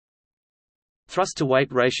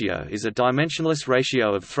Thrust-to-weight ratio is a dimensionless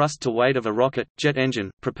ratio of thrust to weight of a rocket, jet engine,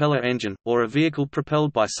 propeller engine, or a vehicle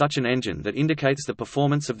propelled by such an engine that indicates the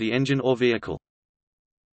performance of the engine or vehicle.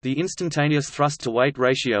 The instantaneous thrust-to-weight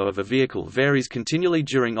ratio of a vehicle varies continually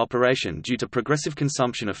during operation due to progressive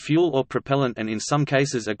consumption of fuel or propellant and in some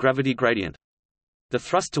cases a gravity gradient. The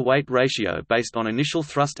thrust-to-weight ratio based on initial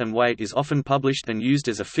thrust and weight is often published and used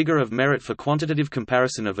as a figure of merit for quantitative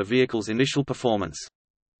comparison of a vehicle's initial performance.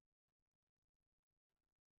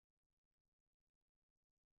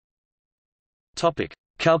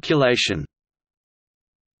 Calculation.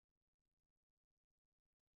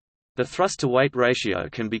 The thrust-to-weight ratio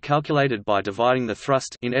can be calculated by dividing the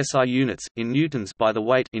thrust in SI units, in newtons by the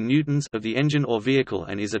weight in newtons of the engine or vehicle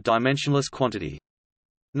and is a dimensionless quantity.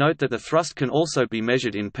 Note that the thrust can also be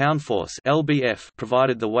measured in pound-force (lbf)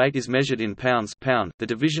 provided the weight is measured in pounds (pound). The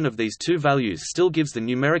division of these two values still gives the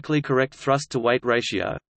numerically correct thrust-to-weight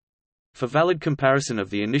ratio. For valid comparison of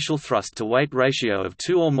the initial thrust-to-weight ratio of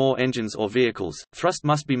two or more engines or vehicles, thrust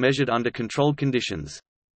must be measured under controlled conditions.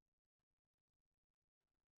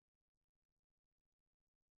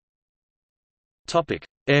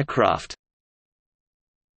 Aircraft.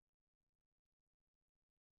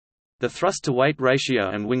 The thrust-to-weight ratio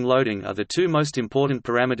and wing loading are the two most important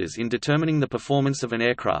parameters in determining the performance of an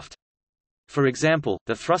aircraft. For example,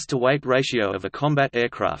 the thrust-to-weight ratio of a combat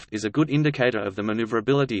aircraft is a good indicator of the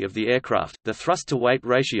maneuverability of the aircraft. The thrust-to-weight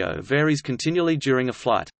ratio varies continually during a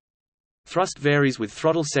flight. Thrust varies with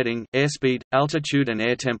throttle setting, airspeed, altitude and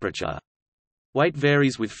air temperature. Weight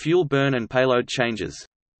varies with fuel burn and payload changes.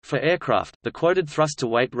 For aircraft, the quoted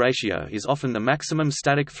thrust-to-weight ratio is often the maximum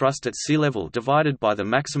static thrust at sea level divided by the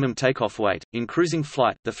maximum takeoff weight. In cruising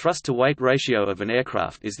flight, the thrust-to-weight ratio of an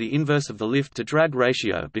aircraft is the inverse of the lift-to-drag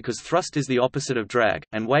ratio because thrust is the opposite of drag,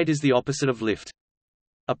 and weight is the opposite of lift.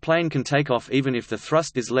 A plane can take off even if the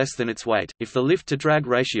thrust is less than its weight. If the lift-to-drag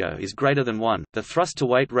ratio is greater than 1, the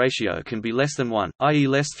thrust-to-weight ratio can be less than 1, i.e.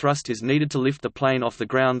 less thrust is needed to lift the plane off the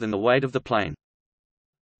ground than the weight of the plane.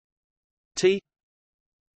 T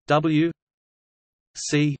W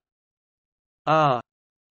C R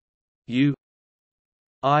U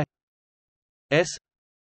I S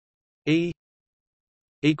E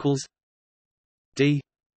equals D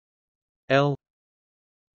L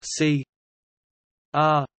C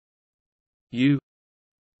R U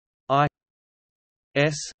I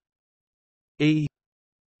S E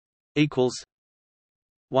equals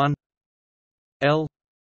 1 L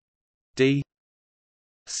D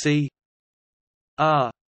C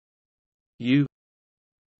R U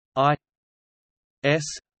I S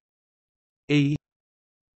E.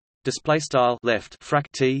 Display style left frac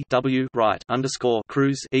T W right underscore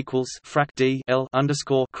cruise equals frac D L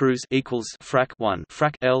underscore cruise equals frac 1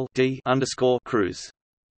 frac L D underscore cruise.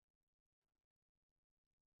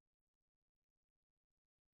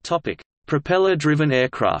 Topic: Propeller-driven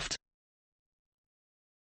aircraft.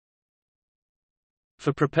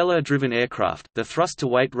 For propeller-driven aircraft, the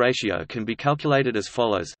thrust-to-weight ratio can be calculated as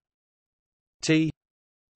follows: T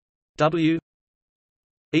W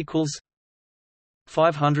equals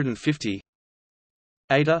 550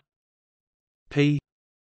 eta P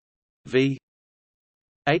V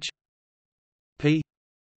H P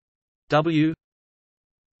W.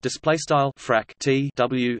 Display style frac T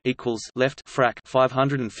W equals left frac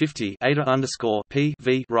 550 eta underscore P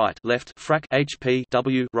V right left frac H P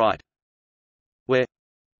W right, where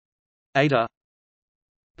eta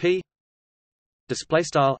P display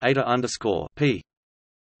style eta underscore P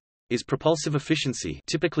is propulsive efficiency,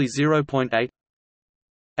 typically 0.8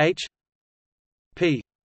 H P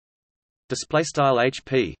display style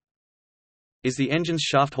HP is the engine's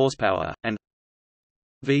shaft horsepower, and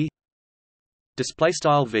V display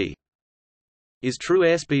style V is true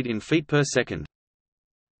airspeed in feet per second.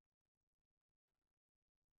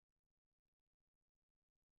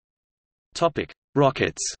 Topic: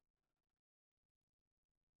 Rockets.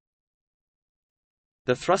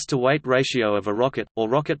 The thrust-to-weight ratio of a rocket, or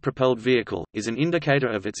rocket-propelled vehicle, is an indicator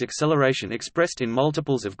of its acceleration expressed in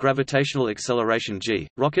multiples of gravitational acceleration g.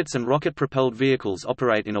 Rockets and rocket-propelled vehicles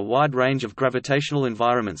operate in a wide range of gravitational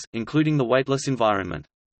environments, including the weightless environment.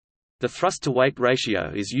 The thrust-to-weight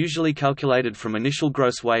ratio is usually calculated from initial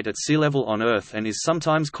gross weight at sea level on Earth and is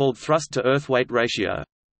sometimes called thrust-to-earth weight ratio.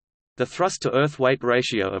 The thrust-to-earth weight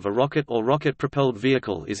ratio of a rocket or rocket-propelled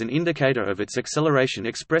vehicle is an indicator of its acceleration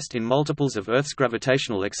expressed in multiples of Earth's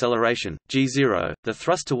gravitational acceleration, g0. The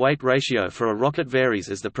thrust-to-weight ratio for a rocket varies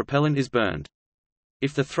as the propellant is burned.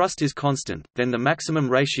 If the thrust is constant, then the maximum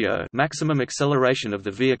ratio, maximum acceleration of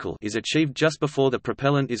the vehicle, is achieved just before the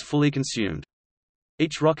propellant is fully consumed.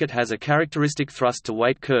 Each rocket has a characteristic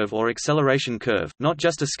thrust-to-weight curve or acceleration curve, not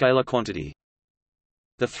just a scalar quantity.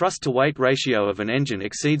 The thrust-to-weight ratio of an engine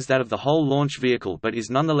exceeds that of the whole launch vehicle but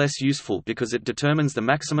is nonetheless useful because it determines the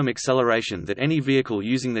maximum acceleration that any vehicle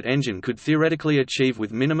using that engine could theoretically achieve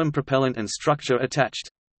with minimum propellant and structure attached.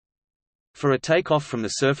 For a takeoff from the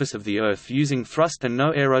surface of the Earth using thrust and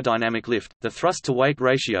no aerodynamic lift, the thrust-to-weight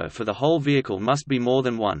ratio for the whole vehicle must be more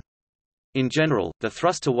than 1. In general, the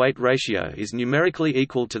thrust-to-weight ratio is numerically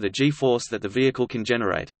equal to the g-force that the vehicle can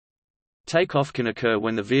generate. Takeoff can occur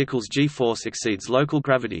when the vehicle's g-force exceeds local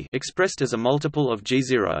gravity, expressed as a multiple of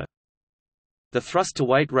g0. The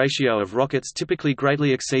thrust-to-weight ratio of rockets typically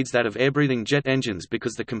greatly exceeds that of air-breathing jet engines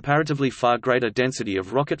because the comparatively far greater density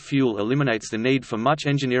of rocket fuel eliminates the need for much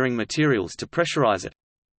engineering materials to pressurize it.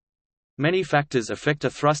 Many factors affect a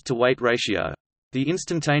thrust-to-weight ratio. The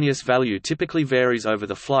instantaneous value typically varies over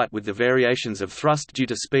the flight with the variations of thrust due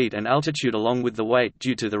to speed and altitude along with the weight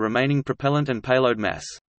due to the remaining propellant and payload mass.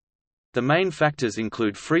 The main factors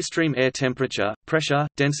include freestream air temperature, pressure,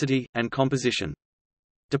 density, and composition.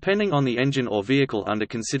 Depending on the engine or vehicle under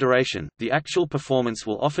consideration, the actual performance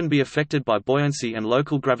will often be affected by buoyancy and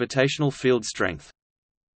local gravitational field strength.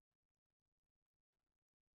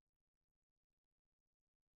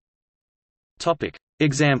 Topic: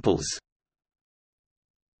 Examples.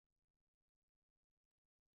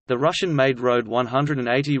 The Russian-made Rode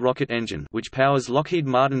 180 rocket engine, which powers Lockheed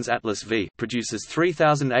Martin's Atlas V, produces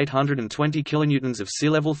 3,820 kilonewtons of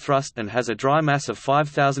sea-level thrust and has a dry mass of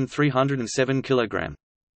 5,307 kg.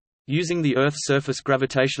 Using the Earth's surface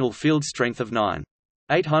gravitational field strength of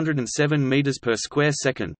 9,807 meters per square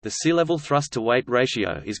second, the sea-level thrust-to-weight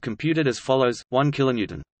ratio is computed as follows: 1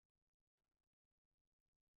 kilonewton.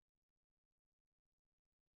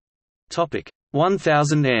 Topic: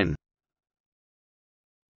 1000 N.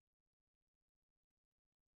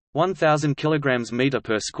 1000 kilograms meter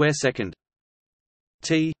per square second.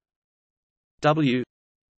 T W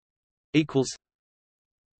equals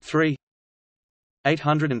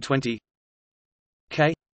 3,820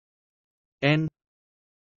 K N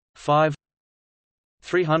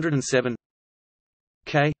 5,307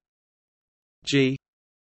 K G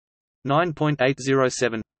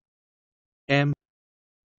 9.807 M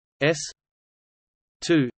S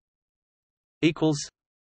 2 equals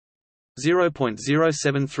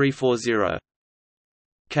 0.07340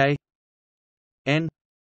 K N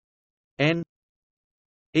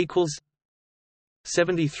equals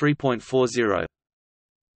 73.40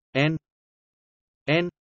 N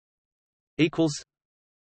equals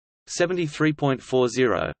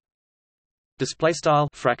 73.40. Display style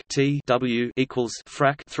frac T W equals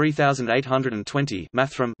frac 3,820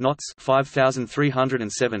 mathrm knots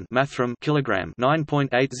 5,307 mathrm kilogram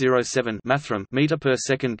 9.807 mathrm meter per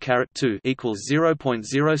second caret 2 equals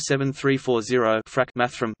 0.07340 frac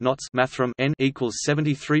mathrm knots mathrm N equals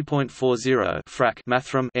 73.40 frac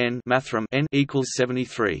mathrm N equals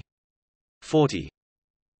 73.40.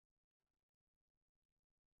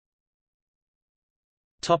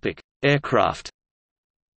 Topic: Aircraft.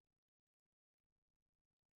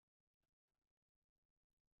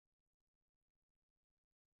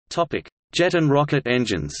 Topic: Jet and rocket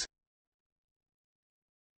engines.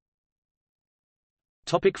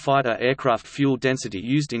 Topic: Fighter aircraft. Fuel density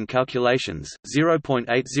used in calculations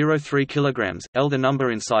 0.803 kilograms. L. The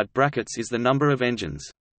number inside brackets is the number of engines.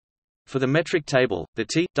 For the metric table, the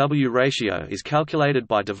T/W ratio is calculated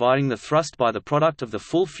by dividing the thrust by the product of the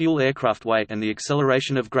full fuel aircraft weight and the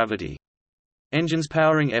acceleration of gravity. Engines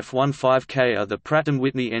powering F-15K are the Pratt &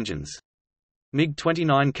 Whitney engines.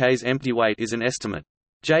 MiG-29K's empty weight is an estimate.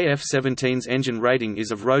 JF-17's engine rating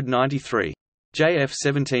is of Rode 93.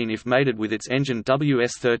 JF-17 if mated with its engine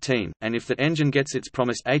WS-13, and if that engine gets its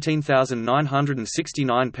promised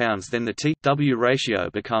 18,969 pounds, then the T/W ratio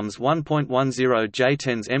becomes 1.10.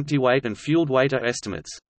 J-10's empty weight and fueled weight are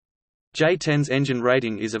estimates. J-10's engine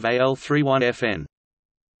rating is of AL31FN.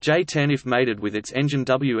 J-10 if mated with its engine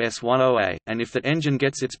WS-10A, and if that engine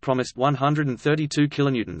gets its promised 132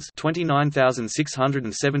 kilonewtons,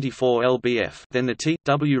 29,674 lbf, then the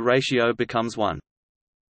T/W ratio becomes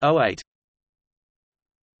 1.08.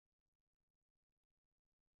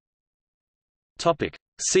 Topic: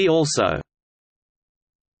 See also.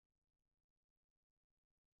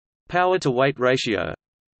 Power to weight ratio.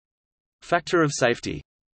 Factor of safety.